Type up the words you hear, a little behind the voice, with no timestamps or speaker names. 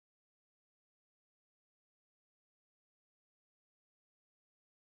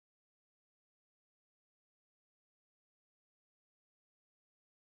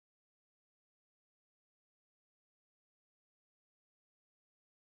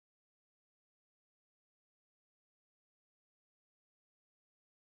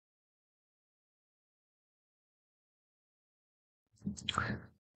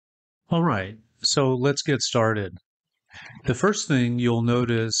All right, so let's get started. The first thing you'll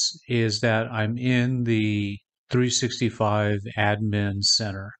notice is that I'm in the 365 Admin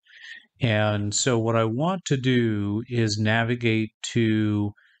Center. And so what I want to do is navigate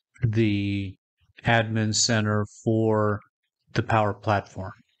to the Admin Center for the Power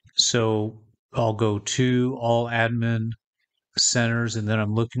Platform. So I'll go to all admin centers and then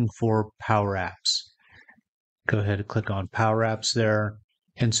I'm looking for Power Apps. Go ahead and click on Power Apps there.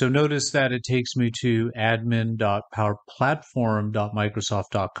 And so notice that it takes me to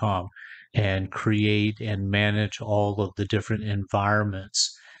admin.powerplatform.microsoft.com and create and manage all of the different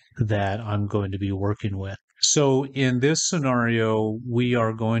environments that I'm going to be working with. So in this scenario, we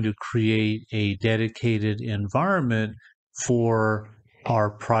are going to create a dedicated environment for our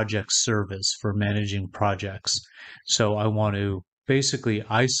project service for managing projects. So I want to basically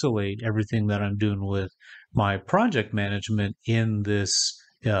isolate everything that I'm doing with my project management in this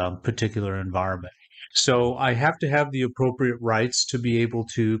particular environment. So I have to have the appropriate rights to be able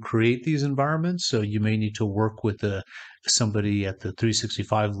to create these environments. So you may need to work with somebody at the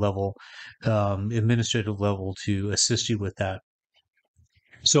 365 level, administrative level, to assist you with that.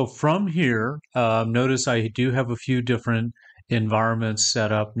 So from here, notice I do have a few different environments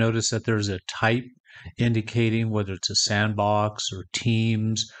set up. Notice that there's a type indicating whether it's a sandbox or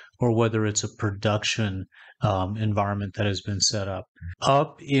teams or whether it's a production environment that has been set up.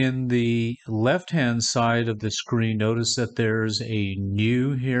 Up in the left-hand side of the screen, notice that there's a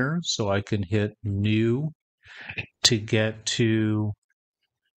new here. So I can hit new to get to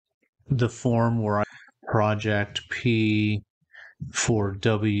the form where I project P for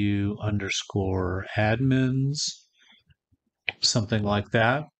W_admins, something like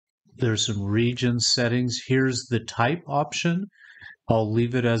that. There's some region settings. Here's the type option. I'll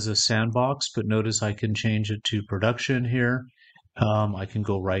leave it as a sandbox, but notice I can change it to production here. I can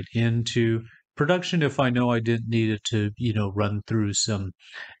go right into production if I know I didn't need it to, run through some,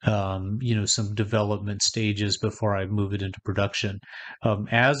 some development stages before I move it into production.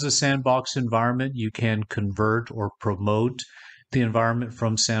 As a sandbox environment, you can convert or promote the environment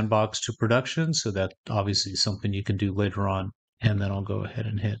from sandbox to production. So that obviously is something you can do later on. And then I'll go ahead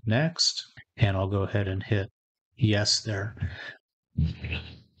and hit next, and I'll go ahead and hit yes there.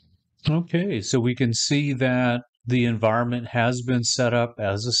 Okay, so we can see that the environment has been set up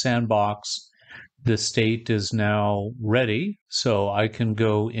as a sandbox. The state is now ready, so I can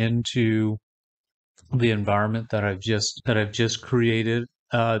go into the environment that I've just created.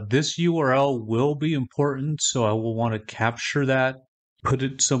 This URL will be important, so I will want to capture that, put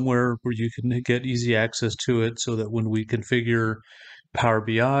it somewhere where you can get easy access to it, so that when we configure Power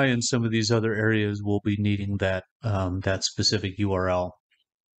BI and some of these other areas, we'll be needing that that specific URL.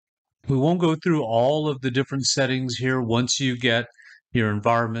 We won't go through all of the different settings here. Once you get your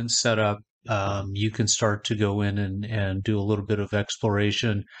environment set up, you can start to go in and do a little bit of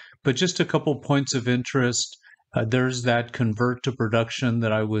exploration. But just a couple points of interest. There's that convert to production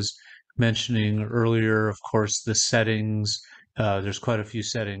that I was mentioning earlier. Of course, the settings, there's quite a few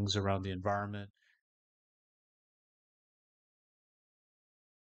settings around the environment.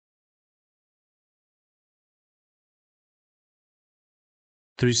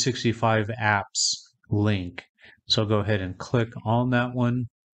 365 apps link. So I'll go ahead and click on that one.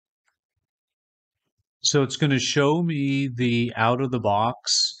 So it's going to show me the out of the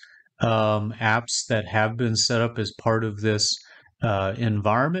box apps that have been set up as part of this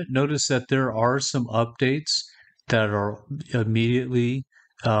environment. Notice that there are some updates that are immediately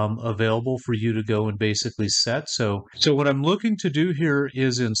available for you to go and basically set. So what I'm looking to do here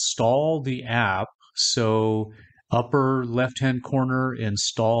is install the app. So upper left-hand corner,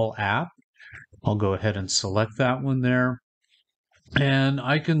 install app. I'll go ahead and select that one there. And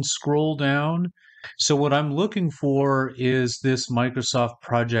I can scroll down. So what I'm looking for is this Microsoft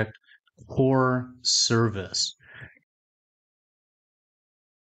Project Core Service.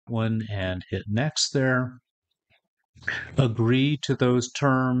 One and hit next there. Agree to those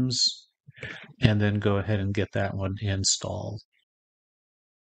terms and then go ahead and get that one installed.